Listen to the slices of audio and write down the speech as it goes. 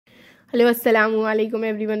Hello, assalamu alaikum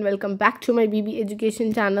everyone. Welcome back to my BB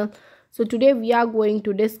Education channel. So today we are going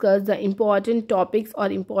to discuss the important topics or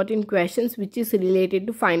important questions which is related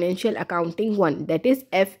to financial accounting 1, that is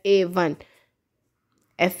FA1.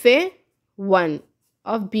 FA1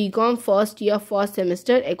 of BCom first year first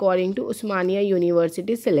semester according to Osmania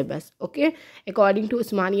University syllabus. Okay, according to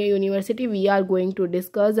Osmania University we are going to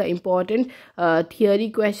discuss the important theory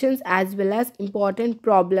questions as well as important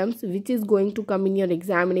problems which is going to come in your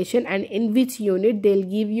examination, and in which unit they'll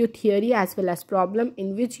give you theory as well as problem,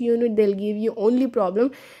 in which unit they'll give you only problem.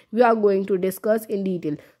 We are going to discuss in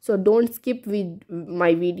detail, so don't skip with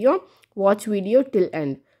my video, watch video till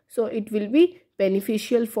end, so it will be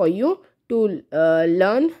beneficial for you to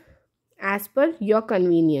learn as per your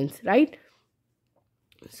convenience, right?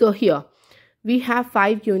 So here we have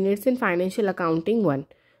 5 units in financial accounting 1.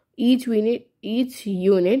 Each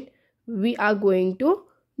unit we are going to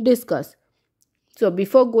discuss. So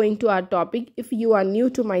before going to our topic, if you are new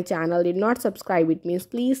to my channel, did not subscribe, it means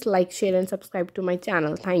please like, share and subscribe to my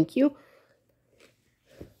channel. Thank you.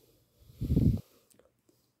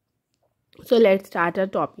 So let's start our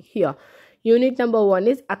topic here. Unit number 1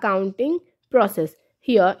 is accounting process.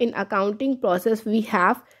 Here in accounting process we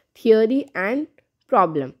have theory and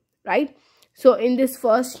problem, right? So in this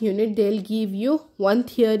first unit they'll give you one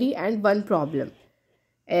theory and one problem.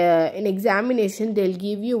 In examination they'll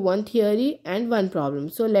give you one theory and one problem.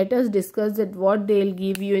 So let us discuss that what they'll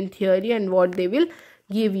give you in theory and what they will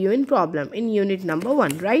give you in problem in unit number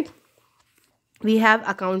 1, right? We have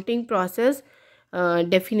accounting process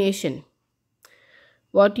definition.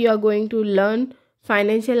 What you are going to learn,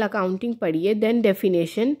 financial accounting padhiye, then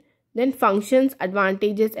definition, then functions,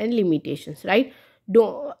 advantages and limitations, right?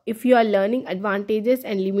 If you are learning advantages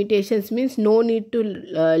and limitations, means no need to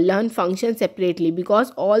learn functions separately,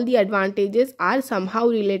 because all the advantages are somehow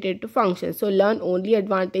related to functions. So learn only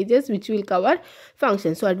advantages which will cover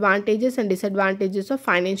functions. So advantages and disadvantages of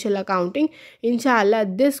financial accounting. Inshallah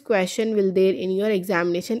this question will there in your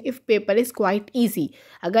examination if paper is quite easy.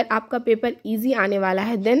 अगर आपका paper easy आने वाला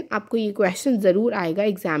है then आपको ये question ज़रूर आएगा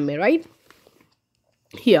exam में, right?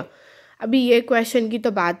 Here अभी ये question की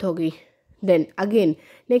तो बात हो गई. Then again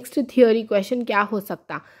next theory question क्या हो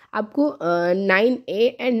सकता, आपको 9A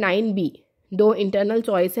एंड 9B दो इंटरनल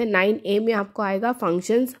चॉइस है. 9A में आपको आएगा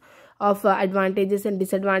functions of advantages and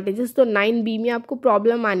disadvantages, तो 9B में आपको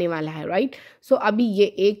प्रॉब्लम आने वाला है, राइट? सो अभी ये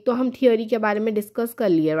एक तो हम थियोरी के बारे में डिस्कस कर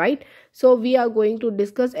लिए, right? So we are going to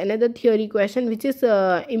discuss another theory question which is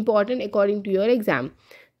important according to your exam,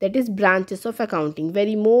 that is branches of accounting.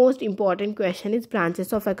 Very most important question is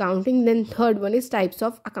branches of accounting. Then third one is types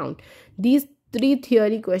of account. These 3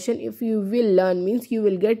 theory question if you will learn, means you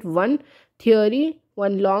will get one theory,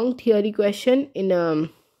 one long theory question in a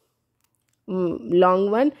long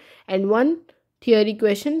one and one theory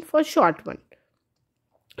question for short one.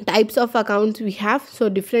 Types of accounts we have, so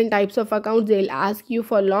different types of accounts they'll ask you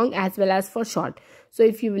for long as well as for short. So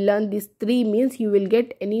if you learn these 3 means you will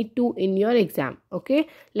get any 2 in your exam. Okay,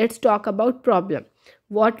 let's talk about problem.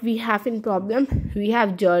 What we have in problem, we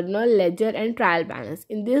have journal, ledger and trial balance.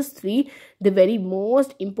 In these 3 the very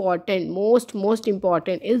most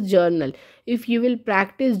important is journal. If you will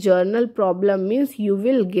practice journal problem, means you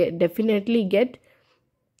will definitely get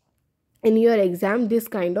in your exam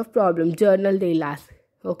this kind of problem. Journal they'll ask.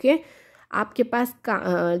 Okay आपके पास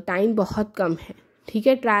time बहुत कम है, ठीक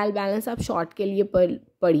है? Trial balance आप short के लिए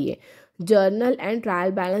पढ़िए, journal and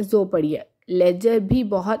trial balance दो पढ़िए. लेजर भी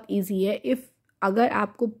बहुत इजी है. इफ़ अगर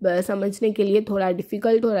आपको समझने के लिए थोड़ा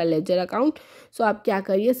डिफ़िकल्ट हो रहा है लेजर अकाउंट, सो आप क्या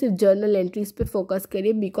करिए, सिर्फ जर्नल एंट्रीज पे फोकस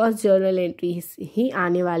करिए, बिकॉज जर्नल एंट्रीज ही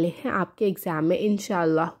आने वाले हैं आपके एग्ज़ाम में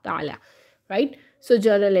इंशाअल्लाह ताला, राइट? सो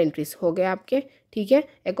जर्नल एंट्रीज हो गए आपके, ठीक है?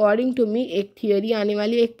 अकॉर्डिंग टू मी एक थियोरी आने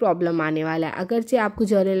वाली, एक प्रॉब्लम आने वाला है. अगर से आपको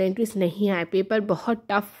जर्नल एंट्रीज नहीं आए, पेपर बहुत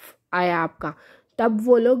टफ आया आपका, तब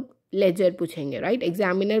वो लोग लेजर पूछेंगे, right?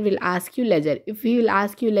 Examiner will ask you laser. If he will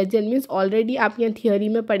ask you laser means already आप यहाँ थियोरी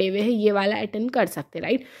में पढ़े हुए हैं, ये वाला अटेंड कर सकते,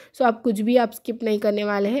 राइट? सो आप कुछ भी आप स्किप नहीं करने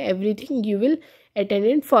वाले हैं, everything you will attend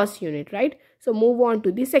in first unit, right? So move on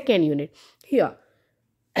to the second unit.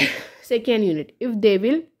 Here second unit, if they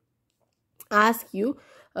will ask you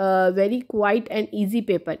very quiet and easy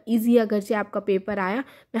paper. Easy अगर से आपका पेपर आया,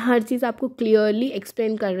 मैं हर चीज़ आपको क्लियरली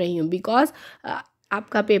एक्सप्लेन कर रही हूँ, because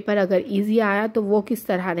आपका पेपर अगर ईजी आया तो वो किस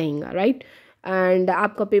तरह रहेगा, राइट? एंड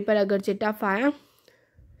आपका पेपर अगर से टफ आया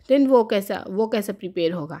देन वो कैसा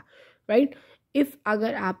प्रिपेयर होगा, राइट? इफ़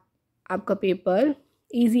अगर आपका पेपर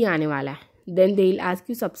ईजी आने वाला है then they will ask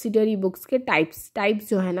you subsidiary books के टाइप्स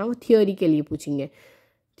जो है ना वो थियोरी के लिए पूछेंगे.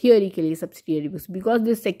 थियोरी के लिए subsidiary books, because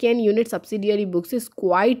this second unit subsidiary books is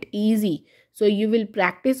quite easy, so you will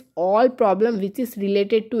practice all problem which is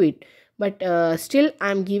related to it. but still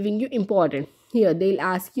I'm giving you important. Here they'll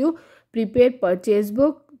ask you prepare purchase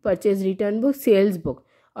book, purchase return book, sales book,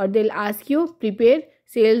 or they'll ask you prepare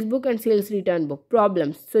sales book and sales return book.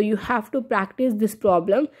 Problems, so you have to practice this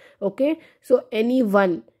problem. Okay, so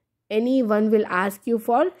anyone will ask you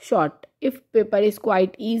for short. If paper is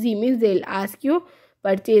quite easy, means they'll ask you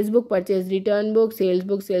purchase book, purchase return book,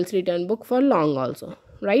 sales return book. For long also,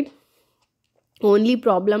 right? Only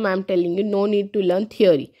problem I'm telling you, no need to learn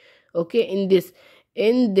theory. Okay, in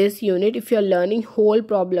this unit, if you are learning whole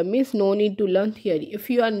problem, means no need to learn theory. If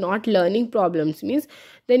you are not learning problems, means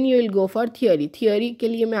then you will go for theory. theory के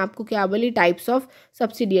लिए मैं आपको क्या बोली, types of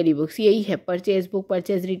subsidiary books यही है, purchase book,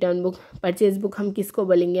 purchase return book. Purchase book हम किसको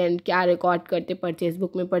बोलेंगे एंड क्या रिकॉर्ड करते परचेज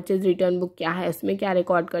बुक में, परचेज रिटर्न बुक क्या है, इसमें क्या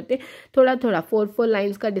रिकॉर्ड करते. थोड़ा 4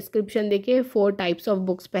 लाइन्स का डिस्क्रिप्शन देखिए. 4 टाइप्स ऑफ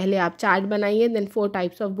बुक्स, पहले आप चार्ट बनाइए, देन 4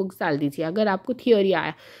 टाइप्स ऑफ बुक्स डाल दीजिए. अगर आपको थियोरी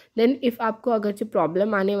आया, देन इफ़ आपको अगर जो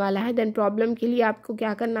प्रॉब्लम आने वाला है, देन प्रॉब्लम के लिए आपको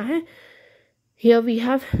क्या करना है. Here we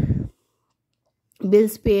have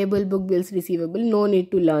bills payable book, bills receivable. No need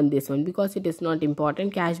to learn this one because it is not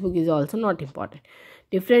important. Cash book is also not important.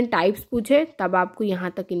 Different types पूछे तब आपको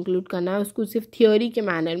यहाँ तक इंक्लूड करना है, उसको सिर्फ थियोरी के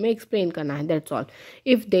मैनर में एक्सप्लेन करना है. That's all.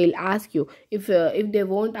 If they will ask you, if they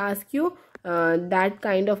won't ask you that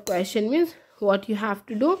kind of question, means what you have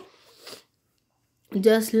to do,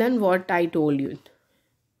 just learn what I told you.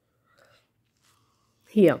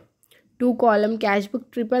 Here 2 column cash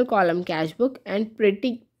book, triple column cash book, and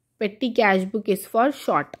petty cash book is for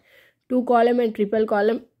short. 2 column and triple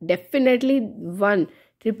column, definitely one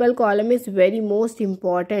triple column is very most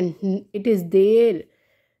important. It is there,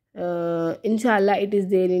 inshallah it is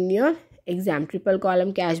there in your exam. Triple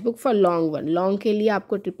column cash book for long one. Long के लिए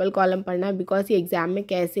आपको triple column पढ़ना है because ये exam में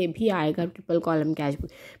कैसे भी आएगा. Triple column cash book.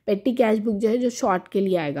 पेटी कैश बुक जो है जो शॉर्ट के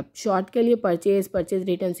लिए आएगा. शॉर्ट के लिए परचेज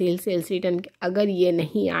रिटर्न, सेल्स रिटर्न. अगर ये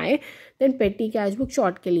नहीं आए देन पेटी कैश बुक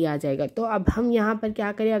शॉर्ट के लिए आ जाएगा. तो अब हम यहाँ पर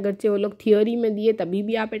क्या करें, अगर वो लोग थियोरी में दिए तभी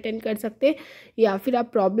भी आप अटेंड कर सकते, या फिर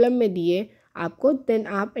आप प्रॉब्लम में दिए आपको, देन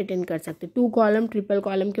आप अटेंड कर सकते. 2 कॉलम ट्रिपल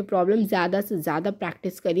कॉलम के प्रॉब्लम ज़्यादा से ज़्यादा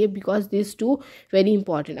प्रैक्टिस करिए बिकॉज दिस 2 वेरी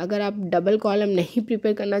इंपॉर्टेंट. अगर आप डबल कॉलम नहीं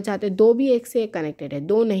प्रिपेयर करना चाहते, 2 भी एक से एक कनेक्टेड है,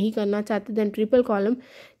 2 नहीं करना चाहते, देन ट्रिपल कॉलम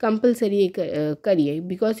कंपलसरी करिए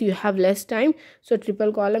because you have less time. So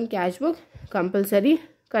triple column cash book compulsory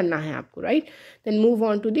करना है आपको, right. Then move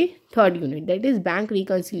on to the third unit, that is bank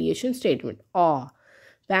reconciliation statement.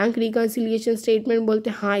 Bank reconciliation statement बोलते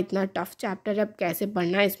हैं हाँ इतना tough chapter है, अब कैसे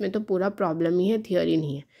पढ़ना है, इसमें तो पूरा प्रॉब्लम ही है, थियोरी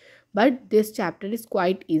नहीं है. But this chapter is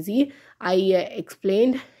quite easy. I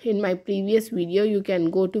explained in my previous video. You can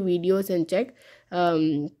go two videos and check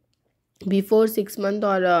before 6 months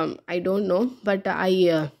or I don't know, but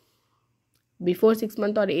before 6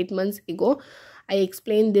 months or 8 months ago I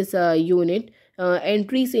explained this unit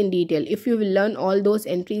entries in detail. If you will learn all those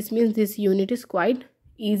entries, means this unit is quite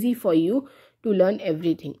easy for you to learn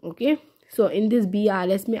everything. Okay, so in this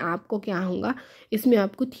BRS में आपको क्या होगा, इसमें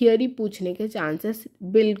आपको theory पूछने के chances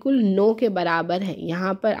बिल्कुल no के बराबर है.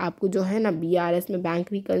 यहाँ पर आपको जो है ना BRS में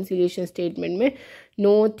बैंक रिकन्सिलिएशन स्टेटमेंट में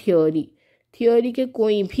नो थियोरी के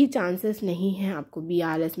कोई भी चांसेस नहीं है आपको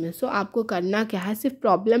BRS में. सो आपको करना क्या है, सिर्फ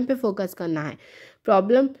प्रॉब्लम पे फोकस करना है.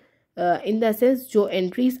 प्रॉब्लम इन द सेंस जो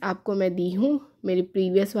एंट्रीज आपको मैं दी हूँ, मेरी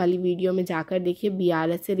प्रीवियस वाली वीडियो में जाकर देखिए,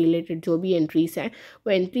 BRS से रिलेटेड जो भी एंट्रीज हैं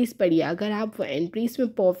वो एंट्रीज पढ़िए. अगर आप वो एंट्रीज में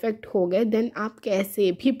परफेक्ट हो गए देन आप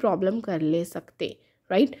कैसे भी प्रॉब्लम कर ले सकते,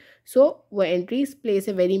 राइट. सो वो entries place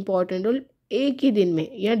a very important role. एक ही दिन में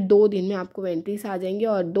या 2 दिन में आपको एंट्रीज आ जाएंगे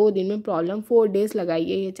और 2 दिन में प्रॉब्लम. 4 डेज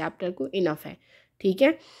लगाइए, ये चैप्टर को इनफ है, ठीक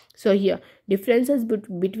है. So here differences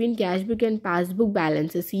between cash book and passbook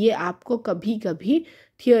balances, ये आपको कभी कभी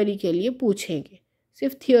थियोरी के लिए पूछेंगे.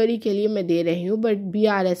 सिर्फ थियोरी के लिए मैं दे रही हूँ, बट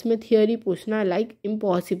BRS में थियोरी पूछना like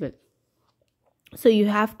impossible. So you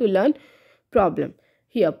have to learn problem.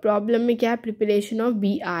 Here problem में क्या है, preparation of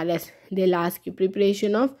BRS. They last की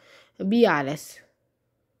preparation of BRS.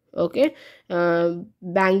 Okay,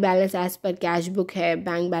 bank balance as per cash book है,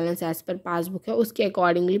 bank balance as per passbook है, उसके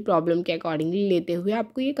accordingly problem के accordingly लेते हुए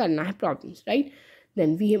आपको ये करना है problems, right.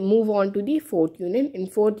 Then we move on to the 4th unit. In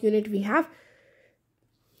 4th unit we have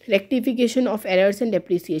rectification of errors and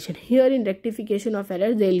depreciation. Here in rectification of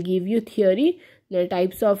errors, they'll give you theory, the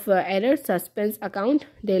types of errors, suspense account,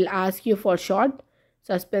 they'll ask you for short,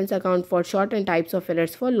 suspense account for short, and types of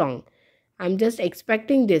errors for long. I'm just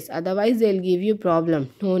expecting this, otherwise they'll give you problem,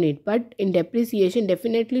 no need. But in depreciation,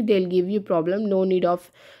 definitely they'll give you problem, no need of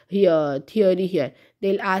here theory here.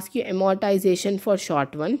 They'll ask you amortization for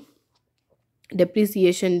short one,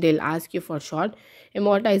 depreciation they'll ask you for short,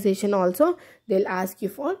 amortization also they'll ask you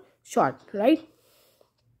for short, right.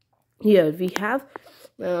 Here we have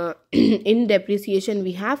in depreciation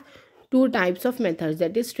we have two types of methods,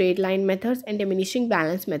 that is straight line methods and diminishing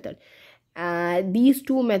balance method. These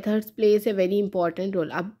two methods plays a very important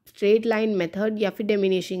role. अब straight line method या फिर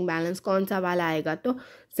diminishing balance कौन सा वाला आएगा, तो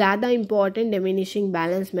ज़्यादा important diminishing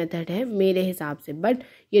balance method है मेरे हिसाब से, बट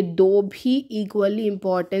ये दो भी इक्वली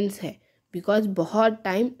इम्पॉर्टेंस है, बिकॉज बहुत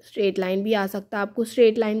टाइम स्ट्रेट लाइन भी आ सकता है आपको।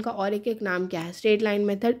 स्ट्रेट लाइन का और एक नाम क्या है, straight line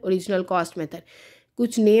method, original cost method.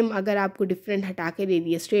 कुछ नेम अगर आपको डिफरेंट हटा के दे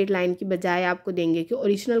दिए, स्ट्रेट लाइन की बजाय आपको देंगे कि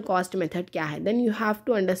ओरिजिनल कॉस्ट मेथड क्या है, then you have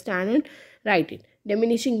to understand and right it.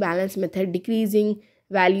 Diminishing balance method, decreasing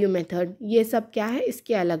value method, ये सब क्या है,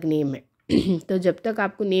 इसके अलग नेम है। तो जब तक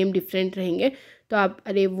आपको नेम डिफरेंट रहेंगे तो आप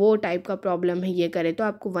अरे वो टाइप का प्रॉब्लम है ये करें तो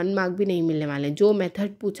आपको 1 मार्क भी नहीं मिलने वाले। जो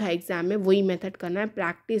मेथड पूछा एग्जाम में वही मेथड करना है,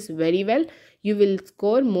 practice very well, you will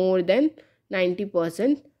score more than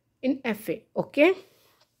 90% in FA. Okay,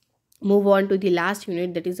 move on to the last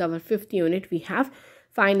unit, that is our 5th unit. We have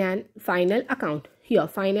final account. Here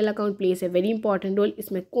final account plays a very important role.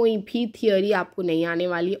 इसमें कोई भी theory आपको नहीं आने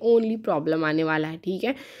वाली, only problem आने वाला है, ठीक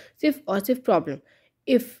है, सिर्फ और सिर्फ प्रॉब्लम।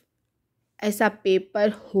 इफ़ ऐसा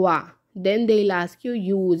पेपर हुआ then they will ask you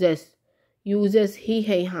uses ही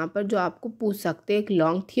है यहाँ पर जो आपको पूछ सकते हैं एक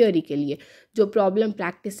लॉन्ग थियोरी के लिए। जो प्रॉब्लम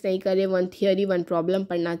प्रैक्टिस नहीं करे, 1 थियोरी 1 प्रॉब्लम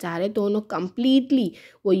पढ़ना चाह रहे, तो उन्होंने कम्प्लीटली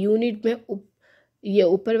वो यूनिट में ये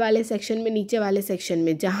ऊपर वाले सेक्शन में, नीचे वाले सेक्शन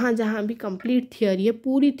में, जहाँ जहाँ भी कंप्लीट थियोरी है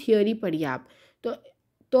पूरी थियोरी पढ़िए आप,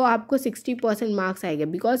 तो आपको 60% मार्क्स आएंगे,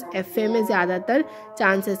 बिकॉज FA में ज़्यादातर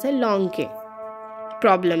चांसेस है लॉन्ग के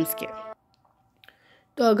प्रॉब्लम्स के।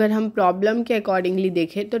 तो अगर हम प्रॉब्लम के अकॉर्डिंगली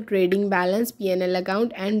देखें तो trading balance, P&L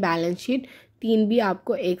account and balance sheet, तीन भी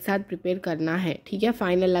आपको एक साथ प्रिपेयर करना है, ठीक है।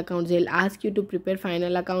 Final accounts, they will ask you to prepare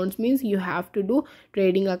final accounts, means you have to do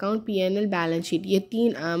trading account, P&L, balance sheet. ये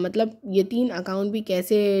तीन मतलब ये तीन अकाउंट भी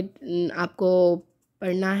कैसे आपको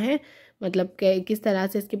पढ़ना है, मतलब किस तरह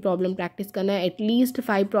से इसकी प्रॉब्लम प्रैक्टिस करना है। एटलीस्ट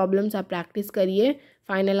 5 प्रॉब्लम्स आप प्रैक्टिस करिए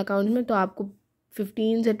फाइनल अकाउंट में, तो आपको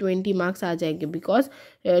 15 से 20 मार्क्स आ जाएंगे, बिकॉज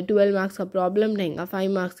 12 मार्क्स का प्रॉब्लम रहेगा, 5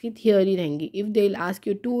 मार्क्स की थियोरी रहेंगी। If they will ask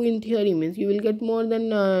you 2 in theory means you will get more than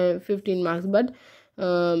 15 marks, but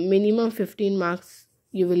minimum 15 marks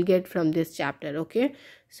you will get from this chapter. Okay,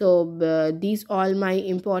 so these all my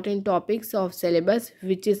important topics of syllabus,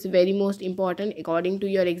 which is very most important according to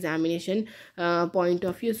your examination point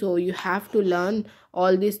of view. So you have to learn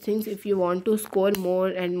all these things if you want to score more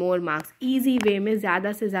and more marks. easy way में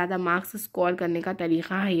ज़्यादा से ज़्यादा marks score करने का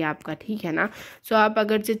तरीका है ये आपका, ठीक है ना। सो आप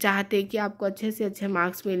अगर से चाहते हैं कि आपको अच्छे से अच्छे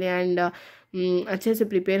मार्क्स मिले एंड अच्छे से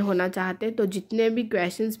प्रिपेयर होना चाहते हैं, तो जितने भी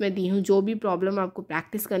क्वेश्चंस मैं दी हूँ, जो भी प्रॉब्लम आपको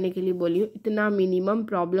प्रैक्टिस करने के लिए बोली हूँ, इतना मिनिमम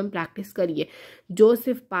प्रॉब्लम प्रैक्टिस करिए। जो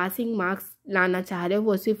सिर्फ पासिंग मार्क्स लाना चाह रहे हो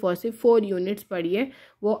वो सिर्फ और सिर्फ 4 यूनिट्स पढ़िए,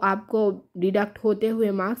 वो आपको डिडक्ट होते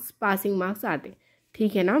हुए मार्क्स, पासिंग मार्क्स आते,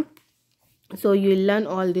 ठीक है ना। So you learn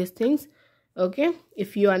all this things. Okay,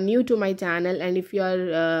 if you are new to my channel and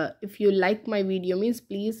if you like my video means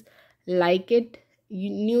please like it.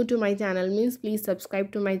 New to my channel means please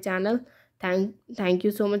subscribe to my channel. Thank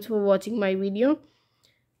you so much for watching my video.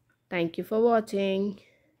 Thank you for watching.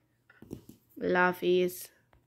 Allah Hafiz.